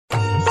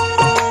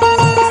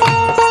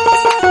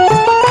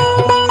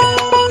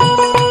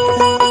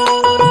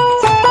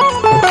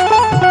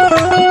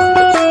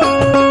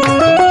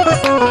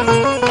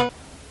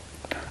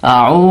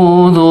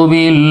أعوذ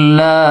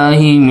بالله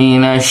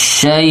من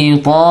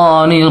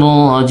الشيطان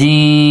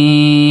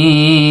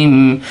الرجيم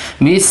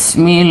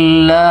بسم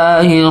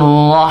الله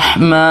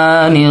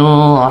الرحمن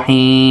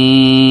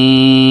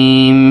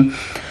الرحيم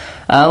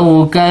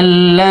أو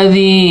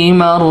كالذي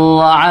مر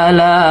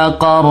على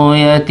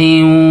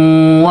قرية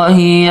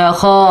وهي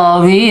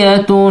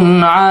خاوية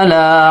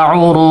على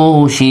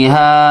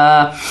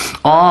عروشها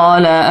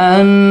قال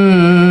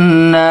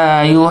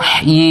أنى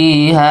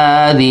يحيي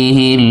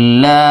هذه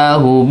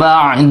الله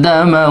بعد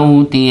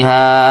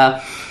موتها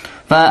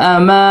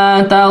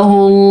فأماته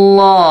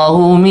الله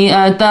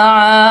 100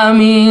 عام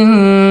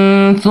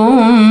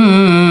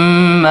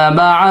ثم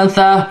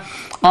بعثه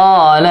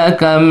قال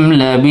كم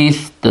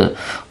لبثت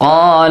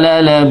قال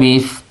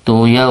لبثت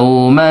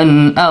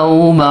يوما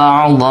أو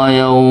بعض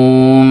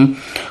يوم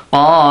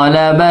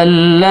قال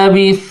بل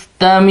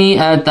لبثت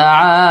 100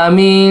 عام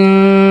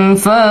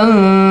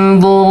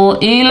فانظر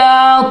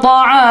إلى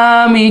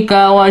طعامك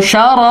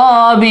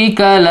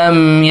وشرابك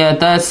لم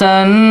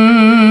يتسنه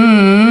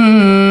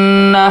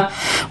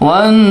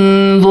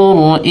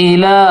وانظر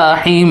إلى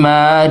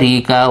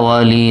حمارك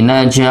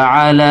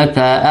ولنجعلك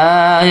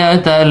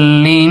آية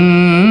للناس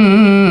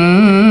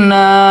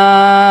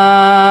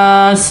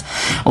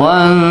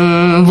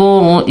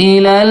وانظر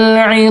إلى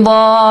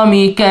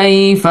العظام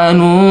كيف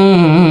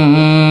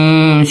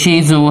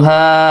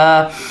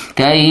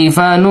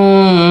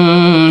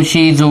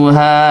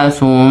ننشزها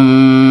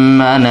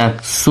ثم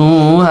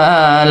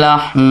نكسوها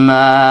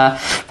لحما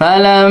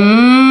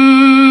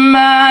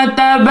فلما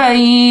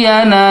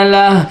تبين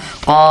له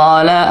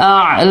قال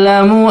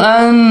أعلم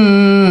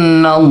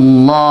أن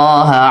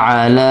الله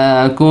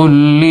على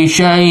كل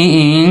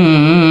شيء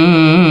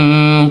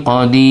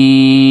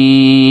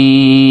قدير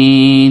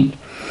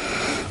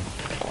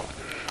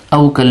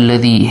أو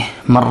كالذي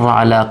مر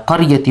على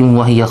قرية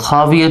وهي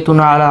خاوية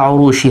على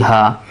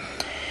عروشها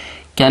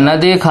کیا نہ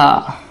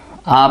دیکھا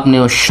آپ نے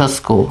اس شخص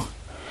کو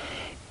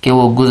کہ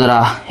وہ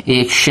گزرا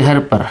ایک شہر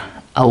پر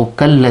او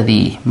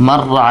کالذی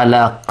مر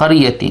علی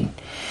قریۃ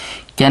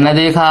کیا نہ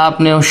دیکھا آپ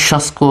نے اس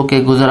شخص کو کہ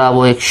گزرا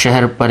وہ ایک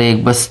شہر پر ایک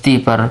بستی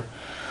پر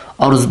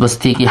اور اس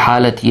بستی کی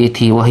حالت یہ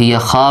تھی وہی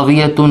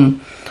خاویۃ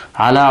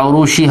علی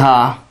عروشها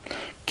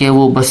کہ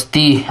وہ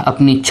بستی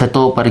اپنی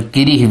چھتوں پر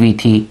گری ہوئی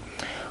تھی،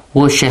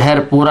 وہ شہر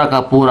پورا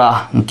کا پورا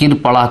گر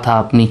پڑا تھا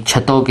اپنی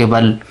چھتوں کے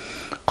بل۔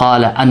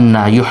 قال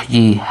انا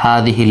یحیی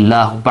ہذہ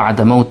اللہ بعد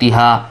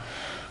موتها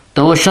تو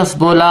وہ شخص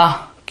بولا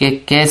کہ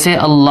کیسے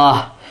اللہ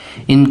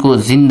ان کو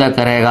زندہ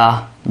کرے گا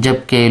جب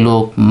کہ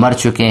لوگ مر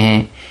چکے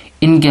ہیں،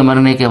 ان کے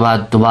مرنے کے بعد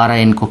دوبارہ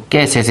ان کو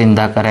کیسے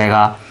زندہ کرے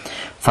گا۔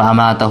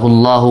 فاماتہ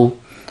اللہ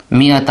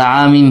 100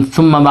 عام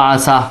ثم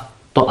بعثہ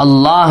تو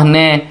اللہ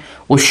نے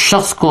اس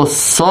شخص کو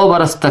 100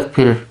 برس تک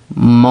پھر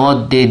موت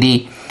دے دی،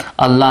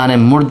 اللہ نے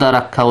مردہ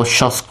رکھا اس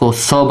شخص کو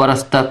 100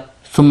 برس تک،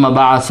 ثم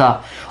بعثہ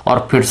اور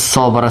پھر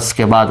 100 برس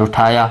کے بعد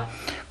اٹھایا۔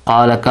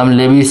 قال کم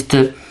لبثت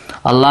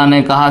اللہ نے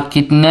کہا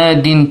کتنے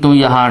دن تو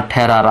یہاں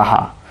ٹھہرا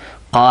رہا؟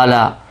 قال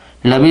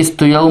لبثت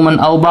یوما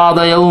او بعض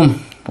یوم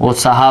وہ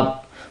صاحب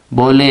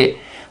بولے،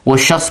 وہ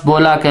شخص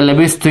بولا کہ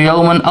لبثت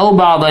یوما او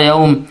بعض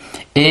یوم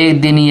ایک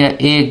دن یا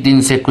ایک دن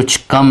سے کچھ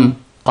کم۔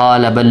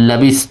 قال بل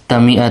لبثت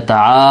 100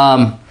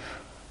 عام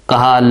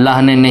کہا اللہ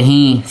نے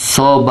نہیں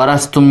 100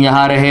 برس تم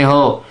یہاں رہے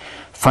ہو۔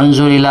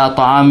 فانظر الی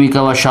طعامک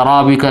و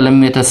شرابک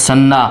لم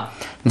یتسنہ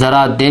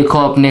ذرا دیکھو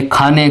اپنے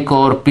کھانے کو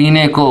اور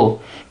پینے کو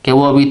کہ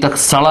وہ ابھی تک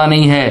سڑا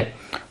نہیں ہے۔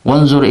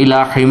 وانظر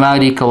الی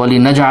حمارک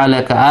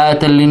ولنجعلک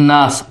آیۃ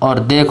للناس اور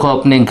دیکھو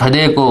اپنے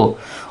گدھے کو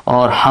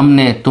اور ہم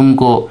نے تم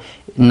کو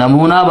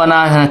نمونہ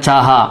بنانا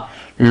چاہا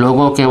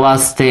لوگوں کے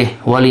واسطے،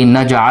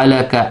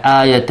 وَلِنَجْعَلَكَ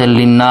آیَةً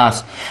لِلنَّاسِ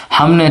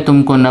ہم نے تم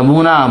کو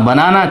نمونہ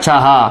بنانا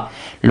چاہا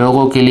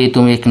لوگوں کے لیے،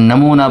 تم ایک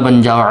نمونہ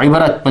بن جاؤ،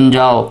 عبرت بن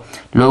جاؤ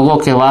لوگوں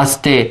کے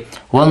واسطے۔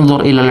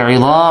 وَانظُرْ إِلَى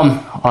الْعِظَامِ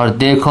اور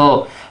دیکھو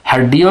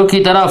ہڈیوں کی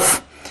طرف،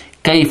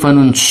 کیف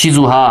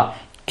ننشزها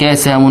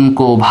کیسے ہم ان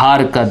کو ابھار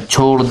کر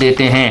چھوڑ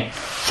دیتے ہیں،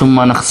 ثم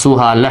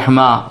نخسوها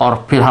لحما اور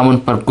پھر ہم ان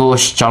پر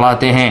گوشت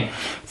چڑھاتے ہیں۔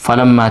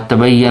 فلما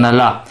تبین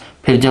له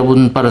پھر جب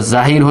ان پر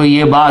ظاہر ہوئی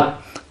یہ بات،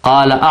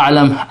 قال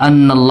اعلم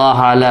ان اللہ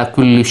علی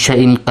کل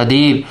شیء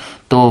قدیر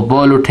تو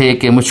بول اٹھے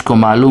کہ مجھ کو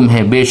معلوم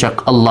ہے بے شک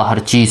اللہ ہر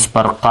چیز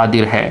پر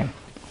قادر ہے۔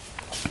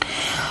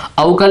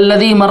 او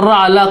کالذی مر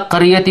علی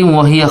قریۃ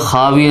وہی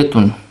خاویۃ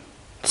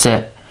سے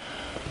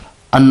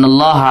ان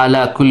اللہ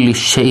علی کل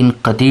شیء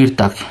قدیر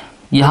تک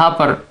یہاں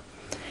پر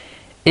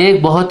ایک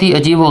بہت ہی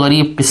عجیب و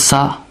غریب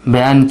قصہ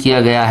بیان کیا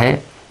گیا ہے،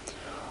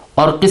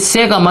 اور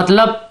قصے کا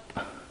مطلب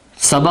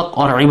سبق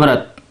اور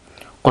عبرت۔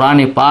 قرآن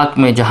پاک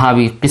میں جہاں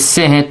بھی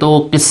قصے ہیں تو وہ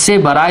قصے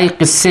برائے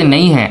قصے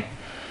نہیں ہیں،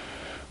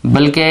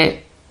 بلکہ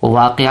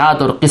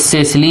واقعات اور قصے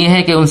اس لیے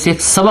ہیں کہ ان سے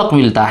ایک سبق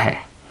ملتا ہے،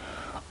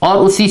 اور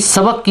اسی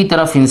سبق کی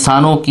طرف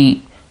انسانوں کی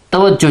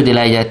توجہ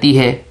دلائی جاتی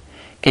ہے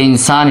کہ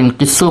انسان ان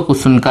قصوں کو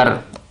سن کر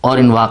اور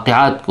ان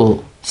واقعات کو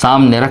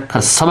سامنے رکھ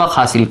کر سبق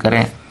حاصل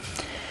کریں۔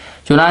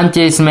 چنانچہ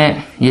اس میں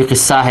یہ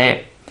قصہ ہے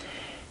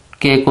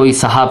کہ کوئی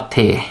صاحب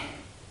تھے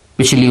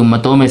پچھلی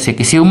امتوں میں سے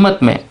کسی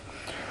امت میں،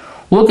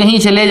 وہ کہیں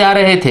چلے جا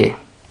رہے تھے،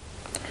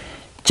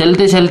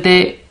 چلتے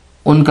چلتے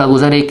ان کا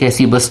گزر ایک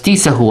ایسی بستی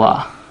سے ہوا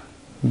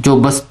جو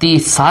بستی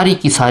ساری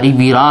کی ساری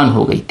ویران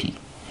ہو گئی تھی،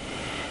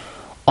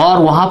 اور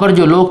وہاں پر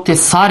جو لوگ تھے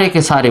سارے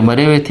کے سارے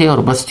مرے ہوئے تھے، اور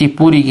بستی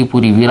پوری کی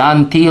پوری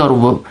ویران تھی، اور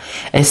وہ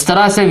اس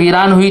طرح سے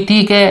ویران ہوئی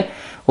تھی کہ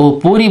وہ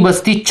پوری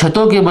بستی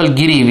چھتوں کے بل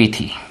گری ہوئی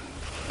تھی۔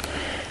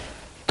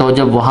 تو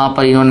جب وہاں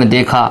پر انہوں نے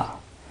دیکھا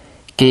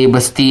کہ یہ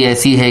بستی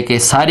ایسی ہے کہ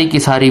ساری کی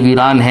ساری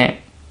ویران ہے،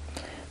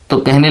 تو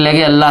کہنے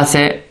لگے اللہ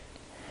سے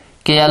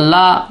کہ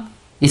اللہ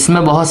اس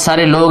میں بہت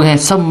سارے لوگ ہیں،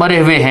 سب مرے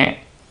ہوئے ہیں،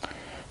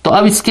 تو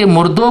اب اس کے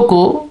مردوں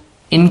کو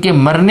ان کے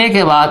مرنے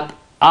کے بعد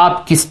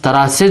آپ کس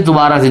طرح سے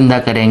دوبارہ زندہ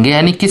کریں گے،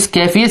 یعنی کس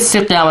کیفیت سے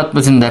قیامت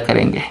میں زندہ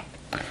کریں گے۔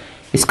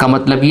 اس کا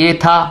مطلب یہ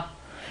تھا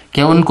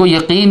کہ ان کو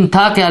یقین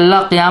تھا کہ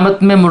اللہ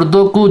قیامت میں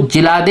مردوں کو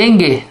جلا دیں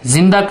گے،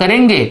 زندہ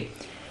کریں گے،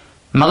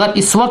 مگر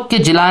اس وقت کے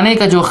جلانے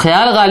کا جو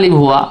خیال غالب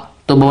ہوا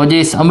تو بوجہ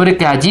اس امر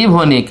کے عجیب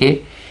ہونے کے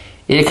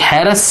ایک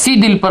حیرت سی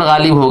دل پر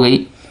غالب ہو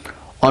گئی،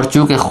 اور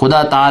چونکہ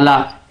خدا تعالی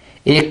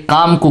ایک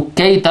کام کو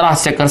کئی طرح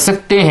سے کر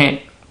سکتے ہیں،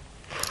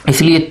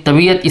 اس لیے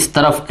طبیعت اس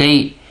طرف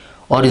گئی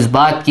اور اس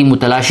بات کی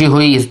متلاشی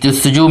ہوئی، اس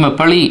جستجو میں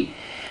پڑی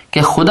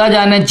کہ خدا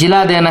جانے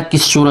جلا دینا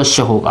کس صورت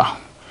سے ہوگا۔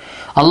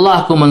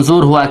 اللہ کو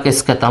منظور ہوا کہ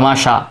اس کا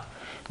تماشا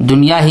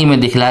دنیا ہی میں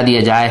دکھلا دیا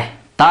جائے،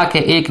 تاکہ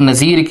ایک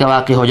نذیر کے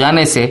واقع ہو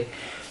جانے سے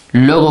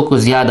لوگوں کو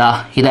زیادہ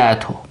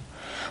ہدایت ہو۔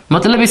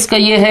 مطلب اس کا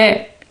یہ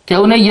ہے کہ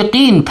انہیں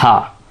یقین تھا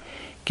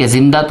کہ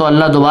زندہ تو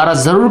اللہ دوبارہ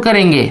ضرور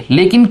کریں گے،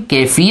 لیکن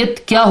کیفیت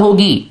کیا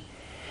ہوگی،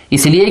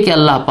 اس لیے کہ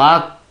اللہ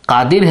پاک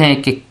قادر ہیں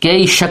کہ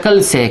کئی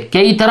شکل سے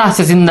کئی طرح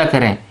سے زندہ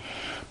کریں۔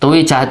 تو وہ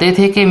یہ چاہتے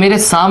تھے کہ میرے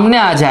سامنے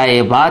آ جائے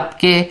یہ بات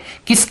کہ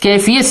کس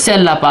کیفیت سے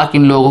اللہ پاک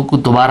ان لوگوں کو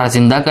دوبارہ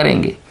زندہ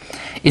کریں گے۔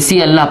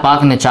 اسی اللہ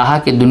پاک نے چاہا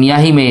کہ دنیا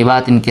ہی میں یہ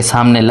بات ان کے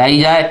سامنے لائی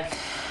جائے۔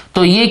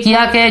 تو یہ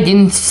کیا کہ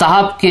جن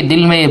صاحب کے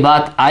دل میں یہ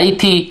بات آئی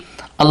تھی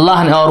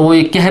اللہ نے، اور وہ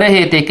یہ کہہ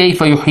رہے تھے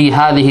کیف یحیی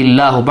ہذہ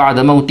اللہ بعد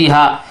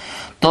موتہا،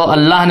 تو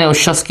اللہ نے اس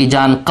شخص کی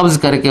جان قبض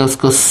کر کے اس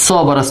کو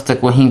 100 برس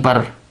تک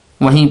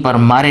وہیں پر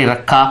مارے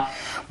رکھا،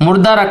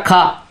 مردہ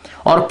رکھا،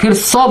 اور پھر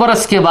 100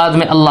 برس کے بعد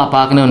میں اللہ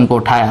پاک نے ان کو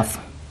اٹھایا۔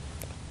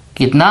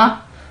 کتنا؟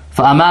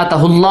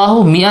 فَأَمَاتَهُ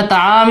اللَّهُ 100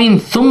 عَامٍ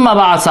ثُمَّ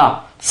بَعَثَ،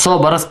 100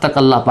 برس تک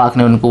اللہ پاک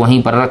نے ان کو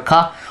وہیں پر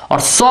رکھا، اور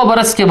 100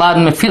 برس کے بعد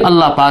میں پھر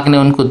اللہ پاک نے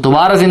ان کو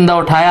دوبارہ زندہ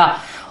اٹھایا،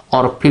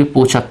 اور پھر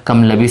پوچھا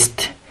کم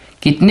لبست،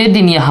 کتنے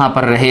دن یہاں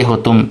پر رہے ہو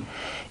تم؟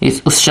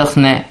 اس شخص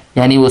نے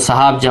یعنی وہ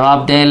صحاب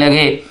جواب دینے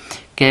لگے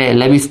کہ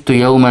لبست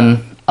یومن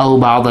او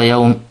بعض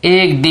یوم،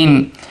 ایک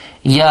دن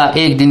یا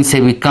ایک دن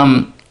سے بھی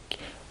کم،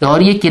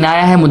 اور یہ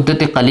کنایہ ہے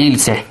مدت قلیل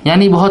سے،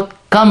 یعنی بہت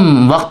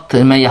کم وقت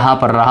میں یہاں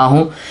پر رہا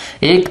ہوں۔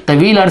 ایک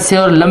طویل عرصے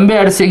اور لمبے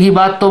عرصے کی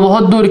بات تو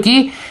بہت دور کی،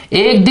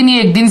 ایک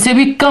دن سے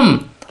بھی کم۔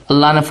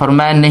 اللہ نے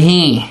فرمایا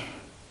نہیں،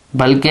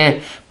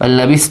 بلکہ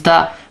لبست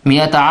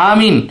 100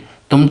 عام،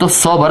 تم تو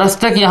 100 برس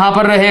تک یہاں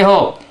پر رہے ہو۔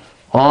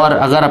 اور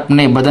اگر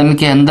اپنے بدن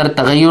کے اندر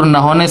تغیر نہ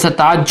ہونے سے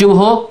تعجب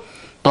ہو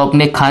تو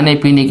اپنے کھانے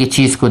پینے کی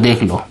چیز کو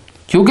دیکھ لو،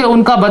 کیونکہ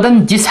ان کا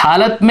بدن جس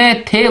حالت میں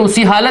تھے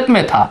اسی حالت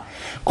میں تھا،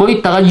 کوئی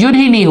تغیر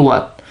ہی نہیں ہوا،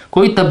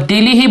 کوئی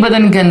تبدیلی ہی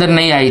بدن کے اندر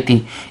نہیں آئی تھی۔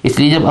 اس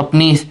لیے جب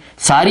اپنی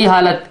ساری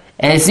حالت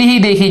ایسی ہی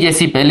دیکھی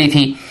جیسی پہلی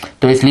تھی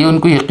تو اس لیے ان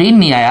کو یقین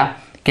نہیں آیا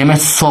کہ میں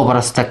 100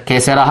 برس تک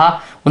کیسے رہا۔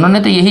 انہوں نے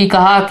تو یہی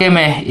کہا کہ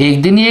میں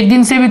ایک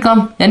دن سے بھی کم،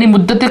 یعنی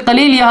مدت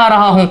قلیل یہاں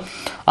رہا ہوں۔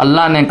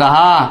 اللہ نے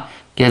کہا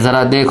کہ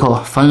ذرا دیکھو،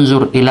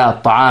 فانظر الی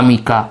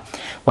طعامک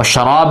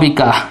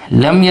وشرابک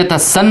لم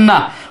یتسنہ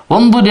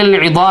وانظر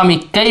العظام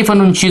کیف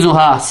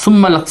ننشزها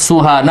ثم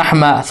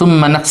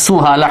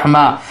نکسوها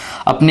لحما،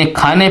 اپنے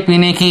کھانے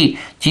پینے کی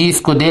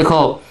چیز کو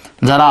دیکھو،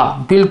 ذرا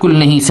بالکل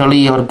نہیں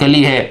سڑی اور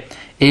گلی ہے۔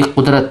 ایک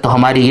قدرت تو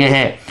ہماری یہ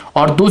ہے،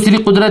 اور دوسری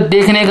قدرت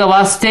دیکھنے کے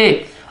واسطے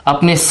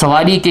اپنے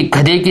سواری کے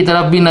گدھے کی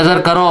طرف بھی نظر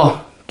کرو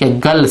کہ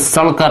گل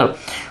سڑ کر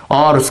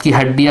اور اس کی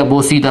ہڈیاں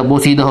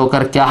بوسیدہ ہو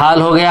کر کیا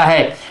حال ہو گیا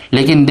ہے،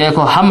 لیکن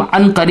دیکھو ہم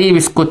عن قریب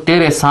اس کو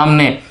تیرے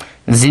سامنے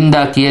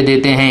زندہ کیے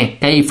دیتے ہیں۔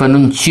 کیف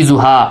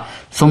ننشزها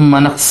ثم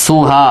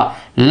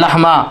نکسوها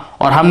لحما،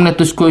 اور ہم نے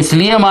تجھ کو اس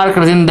لیے مار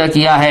کر زندہ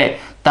کیا ہے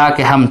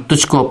تاکہ ہم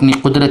تجھ کو اپنی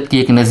قدرت کی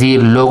ایک نظیر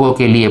لوگوں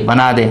کے لیے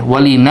بنا دیں۔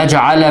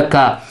 وَلِنَجْعَلَكَ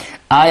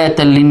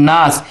آیَةً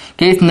لِلنَّاسِ،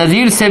 کہ اس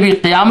نظیر سے بھی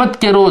قیامت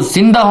کے روز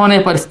زندہ ہونے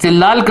پر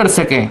استدلال کر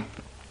سکیں۔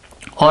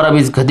 اور اب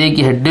اس گدھے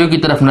کی ہڈیوں کی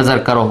طرف نظر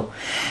کرو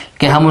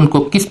کہ ہم ان کو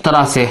کس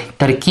طرح سے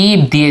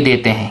ترکیب دیے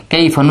دیتے ہیں۔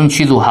 کیف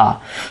ننشزها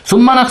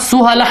ثم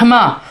نکسوها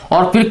لحما،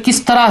 اور پھر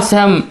کس طرح سے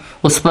ہم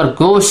اس پر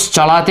گوشت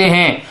چڑھاتے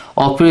ہیں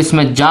اور پھر اس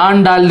میں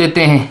جان ڈال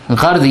دیتے ہیں۔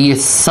 غرض یہ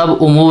سب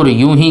امور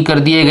یوں ہی کر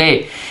دیے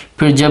گئے۔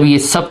 پھر جب یہ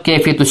سب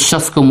کیفیت اس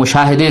شخص کو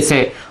مشاہدے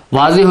سے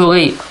واضح ہو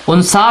گئی،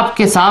 ان صاحب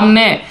کے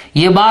سامنے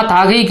یہ بات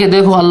آ گئی کہ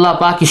دیکھو اللہ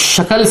پاک کی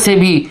شکل سے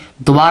بھی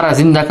دوبارہ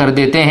زندہ کر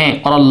دیتے ہیں،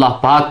 اور اللہ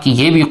پاک کی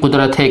یہ بھی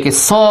قدرت ہے کہ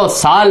 100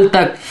 سال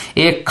تک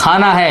ایک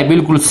کھانا ہے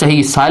بالکل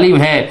صحیح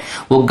سالم ہے،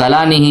 وہ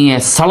گلا نہیں ہے،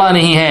 سڑا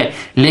نہیں ہے،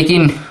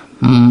 لیکن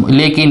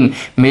لیکن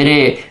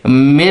میرے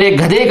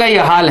گدھے کا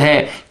یہ حال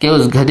ہے کہ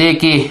اس گدھے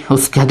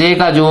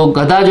کا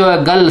گدھا جو ہے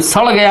گل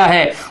سڑ گیا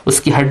ہے،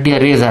 اس کی ہڈیاں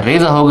ریزہ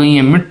ریزہ ہو گئی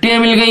ہیں، مٹیاں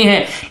مل گئی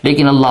ہیں،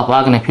 لیکن اللہ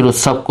پاک نے پھر اس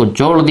سب کو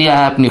جوڑ دیا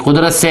ہے اپنی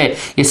قدرت سے۔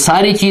 یہ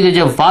ساری چیزیں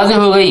جب واضح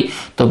ہو گئی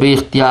تو بے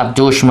اختیار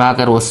جوش میں آ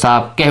کر وہ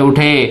صاحب کہہ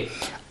اٹھے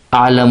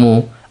اعلم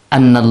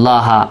ان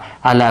اللہ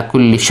علی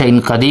کل شیء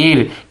قدیر،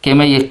 کہ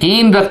میں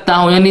یقین رکھتا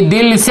ہوں، یعنی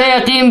دل سے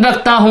یقین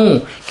رکھتا ہوں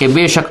کہ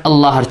بے شک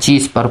اللہ ہر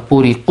چیز پر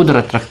پوری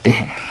قدرت رکھتے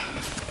ہیں۔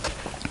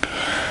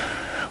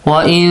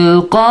 وَإِذْ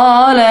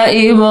قَالَ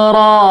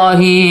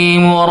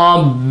إِبْرَاهِيمُ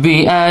رَبِّ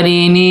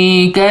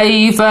أَرِنِي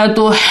كَيْفَ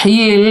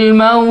تُحْيِي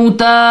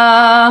الْمَوْتَى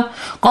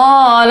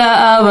قَالَ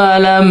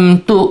أَوَلَمْ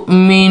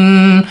تُؤْمِنْ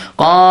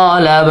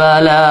قَالَ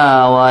بَلَى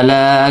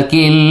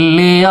وَلَكِنْ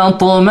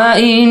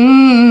لِيَطْمَئِنَّ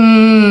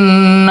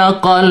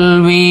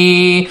قَلْبِي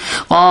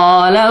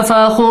قَالَ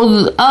فَخُذْ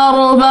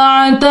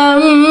أَرْبَعَةً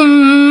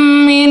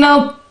مِّنَ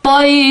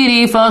الطَّيْرِ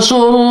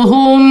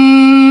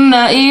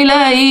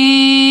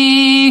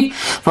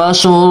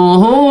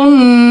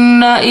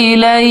فصرهن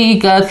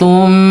إليك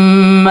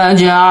ثم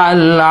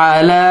اجعل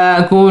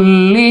على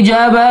كل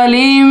جبل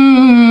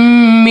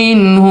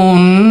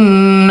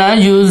منهن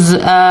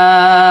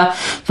جزءا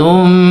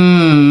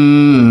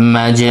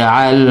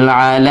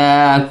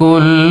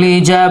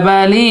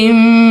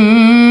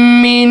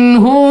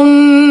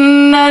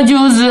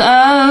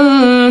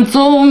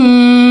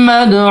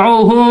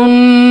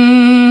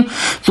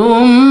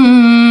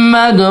ثم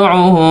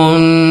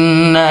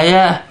ادعهن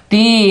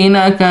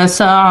يأتينك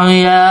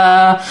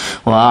سعيا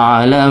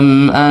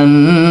واعلم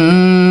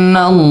أن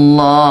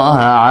الله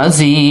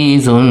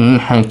عزيز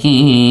حكيم۔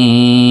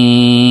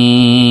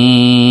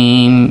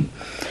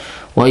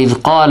 وَإِذْ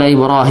قَالَ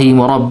إِبْرَاهِيمُ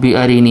رَبِّ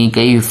أَرِنِي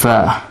كَيْفَ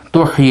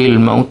تُحْيِي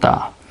الْمَوْتَى،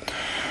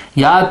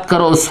 یاد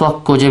کرو اس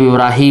وقت کو جب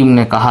ابراہیم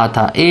نے کہا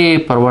تھا اے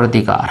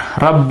پروردگار،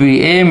 ربی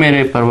اے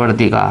میرے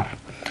پروردگار،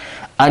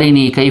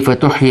 ارینی کیف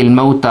تحیی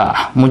الموتى،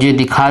 مجھے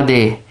دکھا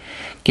دے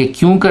کہ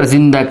کیوں کر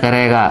زندہ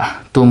کرے گا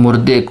تو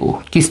مردے کو،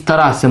 کس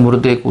طرح سے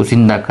مردے کو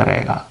زندہ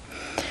کرے گا۔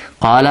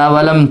 قال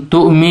ولم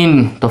تؤمن،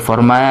 تو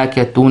فرمایا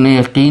کہ تو نے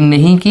یقین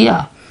نہیں کیا۔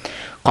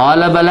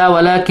 قال بلا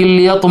ولکن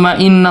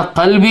لیطمئن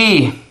قلبی،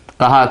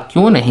 کہا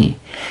کیوں نہیں،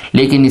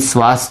 لیکن اس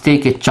واسطے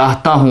کہ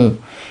چاہتا ہوں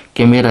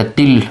کہ میرا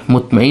دل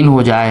مطمئن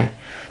ہو جائے،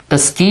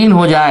 تسکین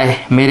ہو جائے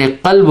میرے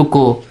قلب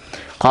کو۔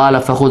 قال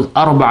فخذ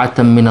اربعۃ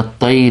من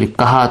الطیر،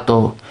 کہا تو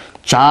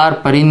 4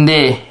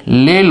 پرندے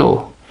لے لو،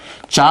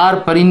 4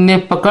 پرندے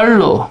پکڑ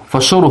لو،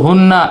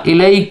 فصرہن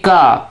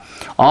الیکا،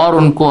 اور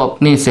ان کو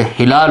اپنے سے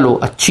ہلا لو،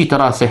 اچھی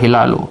طرح سے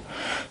ہلا لو،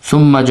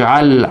 ثم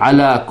اجعل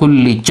علی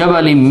کل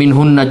جبل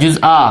منہن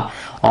جزءا،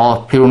 اور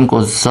پھر ان کو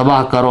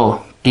ذبح کرو،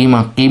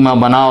 قیمہ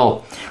بناؤ،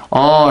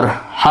 اور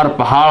ہر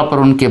پہاڑ پر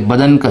ان کے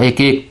بدن کا ایک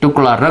ایک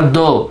ٹکڑا رکھ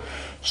دو،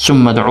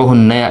 ثم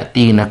ادعوہن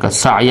یأتینک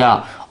سعیا،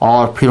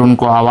 اور پھر ان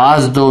کو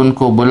آواز دو، ان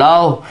کو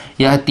بلاؤ،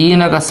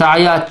 یأتینک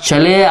سعیا،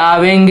 چلے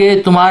آویں گے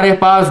تمہارے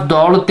پاس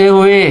دوڑتے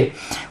ہوئے،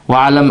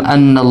 وعلم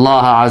ان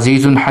اللہ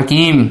عزیز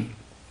حکیم،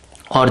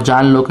 اور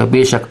جان لو کہ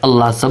بے شک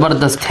اللہ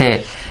زبردست ہے،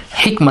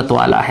 حکمت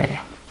والا ہے۔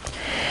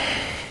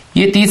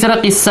 یہ تیسرا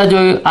قصہ جو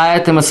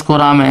آیت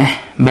مذکورہ میں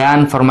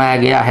بیان فرمایا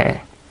گیا ہے،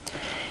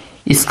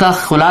 اس کا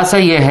خلاصہ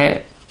یہ ہے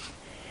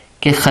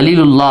کہ خلیل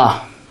اللہ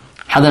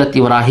حضرت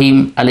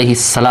ابراہیم علیہ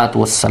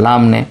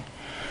السلام نے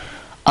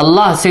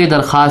اللہ سے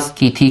درخواست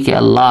کی تھی کہ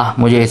اللہ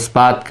مجھے اس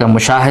بات کا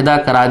مشاہدہ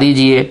کرا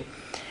دیجئے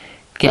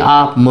کہ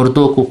آپ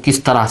مردوں کو کس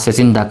طرح سے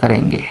زندہ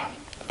کریں گے۔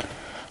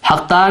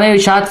 حق تعالی نے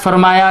ارشاد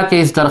فرمایا کہ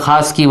اس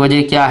درخواست کی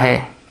وجہ کیا ہے،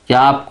 کہ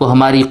آپ کو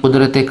ہماری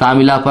قدرت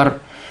کاملہ پر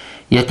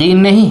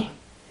یقین نہیں،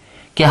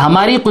 کہ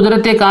ہماری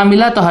قدرت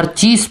کاملہ تو ہر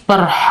چیز پر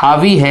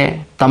حاوی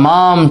ہے،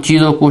 تمام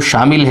چیزوں کو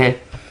شامل ہے۔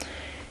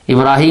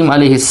 ابراہیم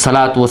علیہ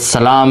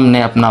السلام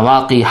نے اپنا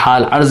واقعی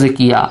حال عرض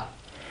کیا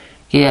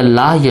کہ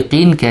اللہ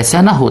یقین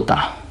کیسے نہ ہوتا،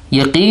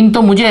 یقین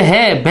تو مجھے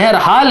ہے،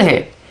 بہرحال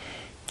ہے،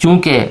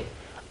 چونکہ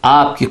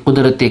آپ کی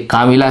قدرت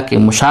کاملہ کے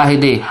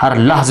مشاہدے ہر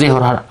لحظے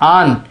اور ہر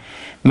آن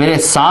میرے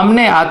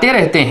سامنے آتے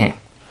رہتے ہیں،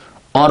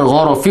 اور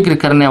غور و فکر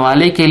کرنے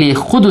والے کے لیے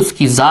خود اس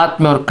کی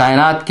ذات میں اور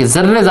کائنات کے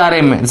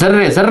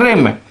ذرے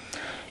میں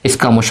اس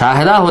کا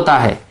مشاہدہ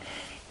ہوتا ہے۔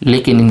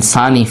 لیکن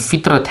انسانی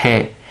فطرت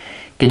ہے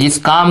کہ جس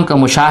کام کا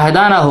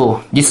مشاہدہ نہ ہو،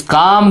 جس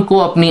کام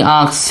کو اپنی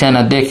آنکھ سے نہ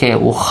دیکھے،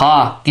 وہ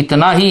خواہ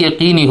کتنا ہی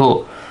یقینی ہو،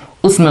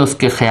 اس میں اس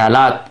کے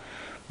خیالات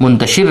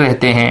منتشر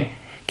رہتے ہیں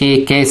کہ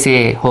یہ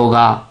کیسے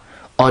ہوگا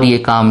اور یہ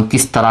کام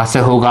کس طرح سے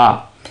ہوگا۔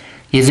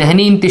 یہ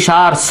ذہنی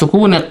انتشار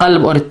سکون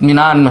قلب اور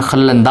اطمینان میں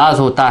خلل انداز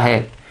ہوتا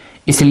ہے۔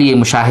 اس لیے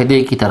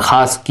مشاہدے کی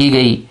درخواست کی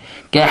گئی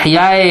کہ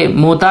احیاء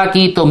موتیٰ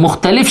کی تو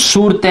مختلف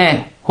صورتیں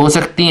ہو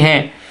سکتی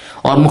ہیں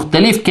اور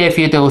مختلف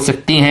کیفیتیں ہو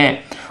سکتی ہیں،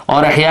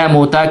 اور احیاء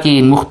موتیٰ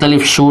کی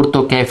مختلف صورت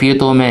و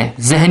کیفیتوں میں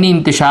ذہنی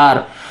انتشار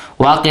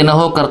واقع نہ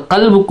ہو کر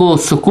قلب کو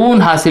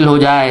سکون حاصل ہو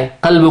جائے،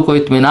 قلب کو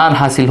اطمینان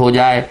حاصل ہو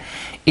جائے۔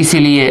 اسی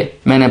لیے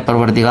میں نے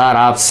پروردگار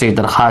آپ سے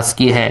درخواست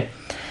کی ہے۔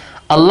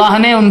 اللہ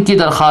نے ان کی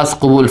درخواست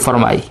قبول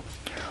فرمائی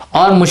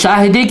اور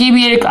مشاہدے کی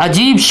بھی ایک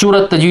عجیب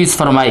صورت تجویز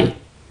فرمائی،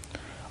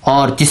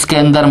 اور جس کے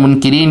اندر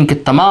منکرین کے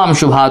تمام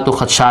شبہات و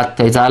خدشات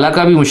کا ازالہ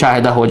کا بھی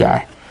مشاہدہ ہو جائے۔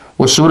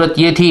 وہ صورت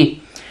یہ تھی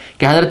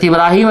کہ حضرت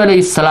ابراہیم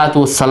علیہ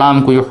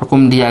السلام کو یہ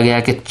حکم دیا گیا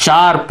کہ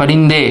 4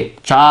 پرندے،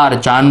 4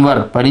 جانور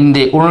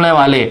پرندے اڑنے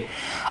والے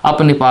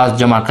اپنے پاس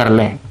جمع کر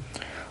لیں،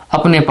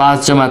 اپنے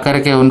پاس جمع کر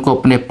کے ان کو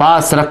اپنے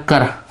پاس رکھ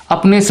کر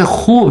اپنے سے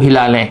خوب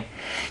ہلا لیں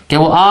کہ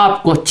وہ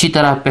آپ کو اچھی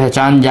طرح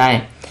پہچان جائیں،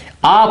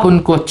 آپ ان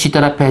کو اچھی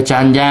طرح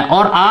پہچان جائیں،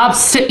 اور آپ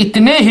سے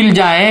اتنے ہل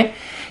جائیں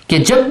کہ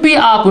جب بھی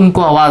آپ ان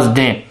کو آواز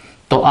دیں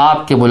تو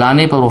آپ کے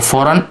بلانے پر وہ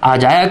فوراً آ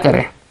جایا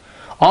کریں،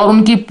 اور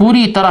ان کی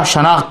پوری طرح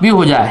شناخت بھی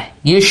ہو جائے۔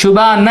 یہ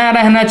شبہ نہ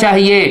رہنا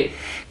چاہیے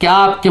کہ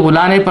آپ کے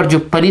بلانے پر جو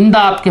پرندہ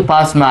آپ کے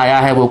پاس میں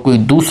آیا ہے وہ کوئی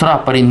دوسرا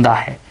پرندہ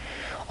ہے۔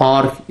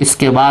 اور اس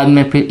کے بعد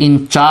میں پھر ان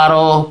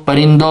 4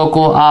 پرندوں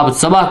کو آپ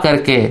ذبح کر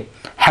کے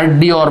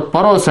ہڈی اور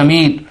پروں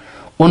سمیت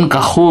ان کا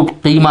خوب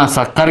قیمہ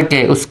سا کر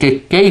کے اس کے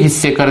کئی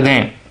حصے کر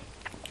دیں،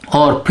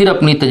 اور پھر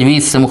اپنی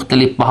تجویز سے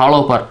مختلف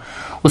پہاڑوں پر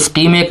اس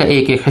قیمے کا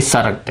ایک ایک حصہ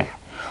رکھ دیں،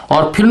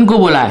 اور پھر ان کو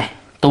بلائیں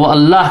تو وہ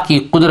اللہ کی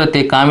قدرت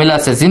کاملہ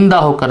سے زندہ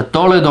ہو کر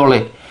دوڑے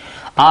دوڑے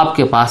آپ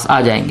کے پاس آ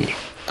جائیں گے۔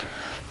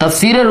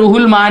 تفسیر روح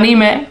المعانی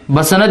میں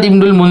بسند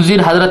ابن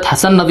المنذر حضرت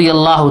حسن رضی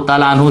اللہ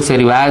تعالیٰ عنہ سے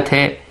روایت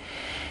ہے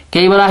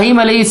کہ ابراہیم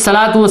علیہ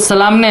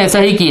السلام نے ایسا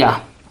ہی کیا،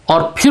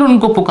 اور پھر ان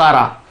کو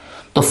پکارا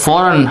تو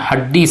فوراً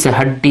ہڈی سے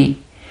ہڈی،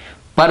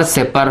 پر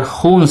سے پر،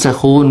 خون سے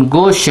خون،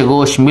 گوشت سے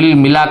گوشت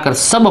ملا کر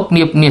سب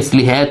اپنی اپنی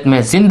اصلی حیت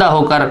میں زندہ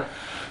ہو کر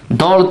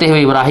دوڑتے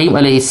ہوئے ابراہیم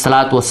علیہ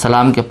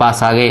السلام کے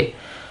پاس آ گئے۔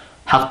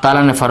 حق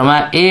تعالیٰ نے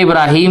فرمایا، اے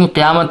ابراہیم،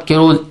 قیامت کے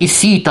روز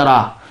اسی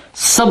طرح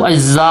سب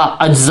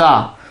اجزاء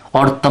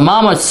اور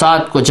تمام اجساد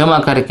کو جمع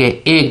کر کے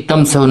ایک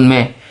دم سے ان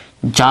میں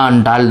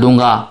جان ڈال دوں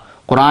گا۔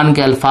 قرآن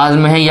کے الفاظ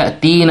میں ہے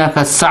یأتینک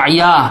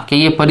سعیا، کہ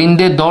یہ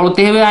پرندے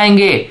دوڑتے ہوئے آئیں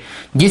گے،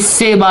 جس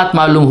سے بات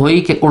معلوم ہوئی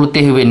کہ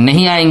اڑتے ہوئے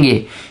نہیں آئیں گے،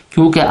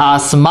 کیونکہ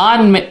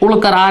آسمان میں اڑ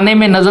کر آنے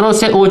میں نظروں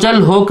سے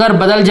اوجھل ہو کر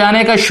بدل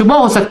جانے کا شبہ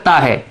ہو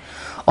سکتا ہے،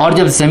 اور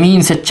جب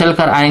زمین سے چل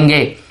کر آئیں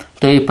گے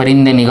تو یہ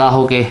پرندے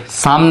نگاہوں کے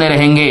سامنے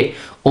رہیں گے،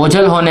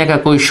 اوجھل ہونے کا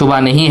کوئی شبہ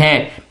نہیں ہے،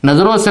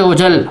 نظروں سے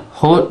اوجھل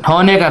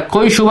ہونے کا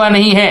کوئی شبہ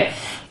نہیں ہے۔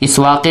 اس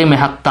واقعے میں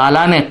حق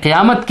تعالیٰ نے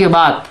قیامت کے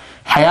بعد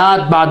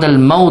حیات بعد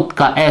الموت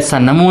کا ایسا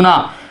نمونہ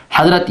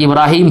حضرت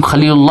ابراہیم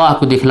خلیل اللہ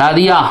کو دکھلا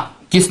دیا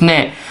جس نے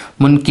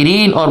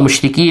منکرین اور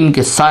مشرکین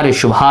کے سارے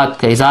شبہات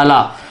کا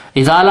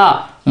ازالہ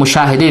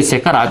مشاہدے سے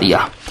کرا دیا۔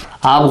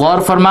 آپ غور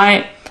فرمائیں،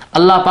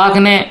 اللہ پاک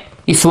نے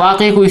اس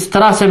واقعے کو اس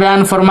طرح سے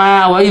بیان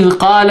فرمایا، وَإِذْ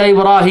قَالَ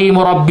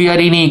إِبْرَاهِيمُ رَبِّ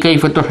أَرِنِي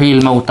كَيْفَ تُحْيِي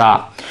الْمَوْتَى۔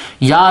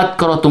 یاد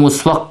کرو تم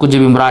اس وقت کو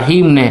جب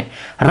ابراہیم نے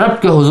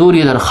رب کے حضور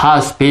یہ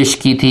درخواست پیش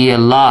کی تھی،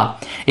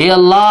 اے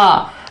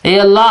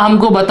اللہ ہم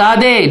کو بتا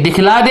دے،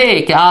 دکھلا دے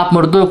کہ آپ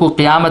مردوں کو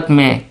قیامت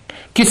میں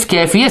کس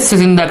کیفیت سے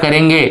زندہ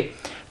کریں گے۔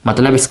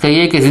 مطلب اس کا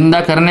یہ کہ زندہ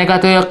کرنے کا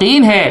تو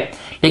یقین ہے،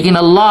 لیکن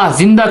اللہ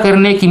زندہ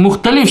کرنے کی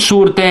مختلف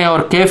صورتیں اور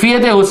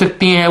کیفیتیں ہو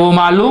سکتی ہیں، وہ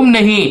معلوم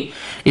نہیں،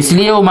 اس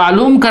لیے وہ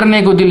معلوم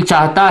کرنے کو دل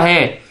چاہتا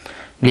ہے۔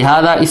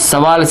 لہذا اس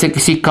سوال سے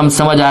کسی کم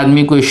سمجھ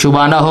آدمی کو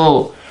شبہ نہ ہو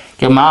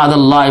کہ معاذ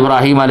اللہ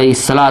ابراہیم علیہ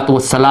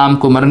السلام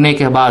کو مرنے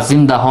کے بعد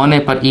زندہ ہونے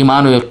پر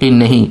ایمان و یقین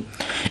نہیں۔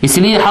 اس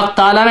لیے حق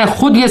تعالیٰ نے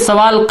خود یہ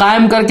سوال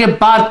قائم کر کے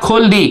بات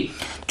کھول دی۔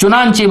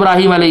 چنانچہ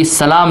ابراہیم علیہ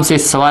السلام سے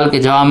اس سوال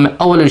کے جواب میں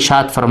اول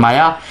ارشاد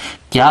فرمایا،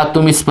 کیا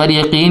تم اس پر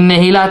یقین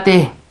نہیں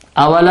لاتے؟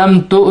 اولم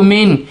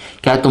تؤمن،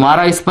 کیا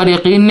تمہارا اس پر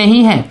یقین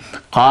نہیں ہے؟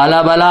 قال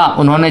بلا،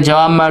 انہوں نے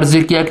جواب میں عرض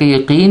کیا کہ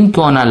یقین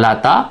کیوں نہ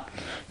لاتا،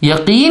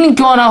 یقین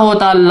کیوں نہ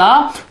ہوتا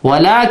اللہ،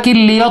 ولکن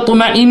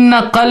لیطمئن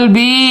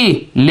قلبی،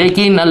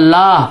 لیکن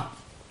اللہ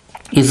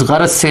اس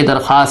غرض سے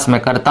درخواست میں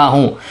کرتا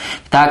ہوں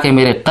تاکہ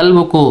میرے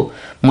قلب کو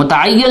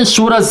متعین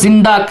صورت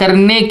زندہ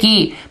کرنے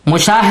کی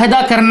مشاہدہ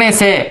کرنے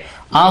سے،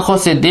 آنکھوں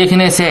سے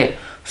دیکھنے سے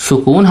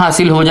سکون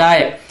حاصل ہو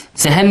جائے،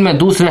 ذہن میں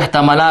دوسرے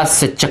احتمالات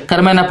سے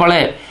چکر میں نہ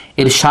پڑے۔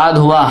 ارشاد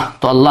ہوا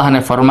تو اللہ نے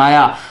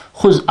فرمایا،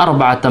 خذ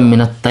اربعۃ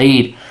من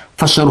الطیر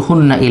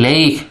فصرہن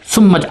الیک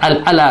ثم اجعل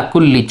علی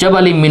کل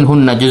جبل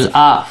منہن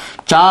جزءا،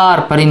 4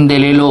 پرندے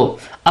لے لو،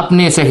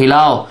 اپنے سے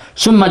ہلاؤ،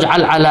 ثم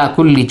اجعل علی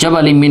کل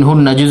جبل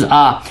منہن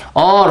جزءا،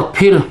 اور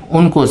پھر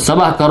ان کو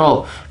ذبح کرو،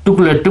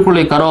 ٹکڑے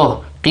ٹکڑے کرو،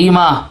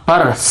 قیمہ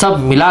پر سب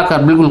ملا کر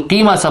بالکل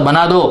قیمہ سا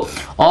بنا دو،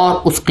 اور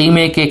اس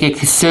قیمے کے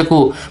ایک حصے کو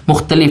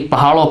مختلف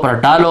پہاڑوں پر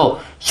ڈالو،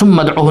 ثم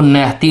ادعوہن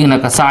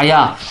یأتینک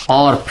سعیا،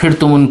 اور پھر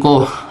تم ان کو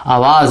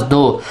آواز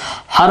دو،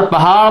 ہر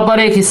پہاڑ پر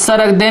ایک حصہ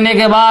رکھ دینے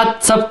کے بعد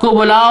سب کو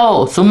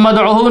بلاؤ، ثم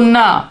ادعوہن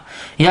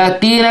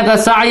یأتینک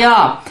سعیا،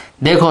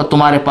 دیکھو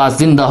تمہارے پاس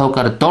زندہ ہو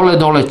کر دوڑے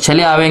دوڑے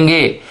چلے آئیں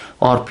گے۔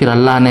 اور پھر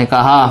اللہ نے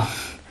کہا،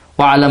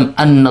 وَاعْلَمْ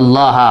أَنَّ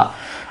اللَّهَ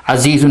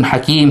عَزِيزٌ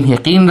حَكِيمٌ،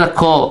 یقین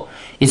رکھو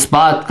اس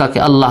بات کا کہ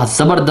اللہ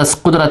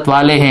زبردست قدرت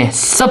والے ہیں،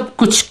 سب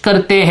کچھ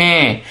کرتے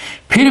ہیں،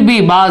 پھر بھی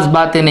بعض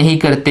باتیں نہیں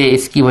کرتے،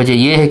 اس کی وجہ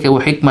یہ ہے کہ وہ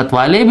حکمت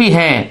والے بھی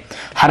ہیں،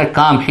 ہر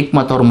کام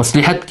حکمت اور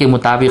مصلحت کے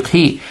مطابق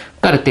ہی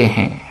کرتے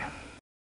ہیں۔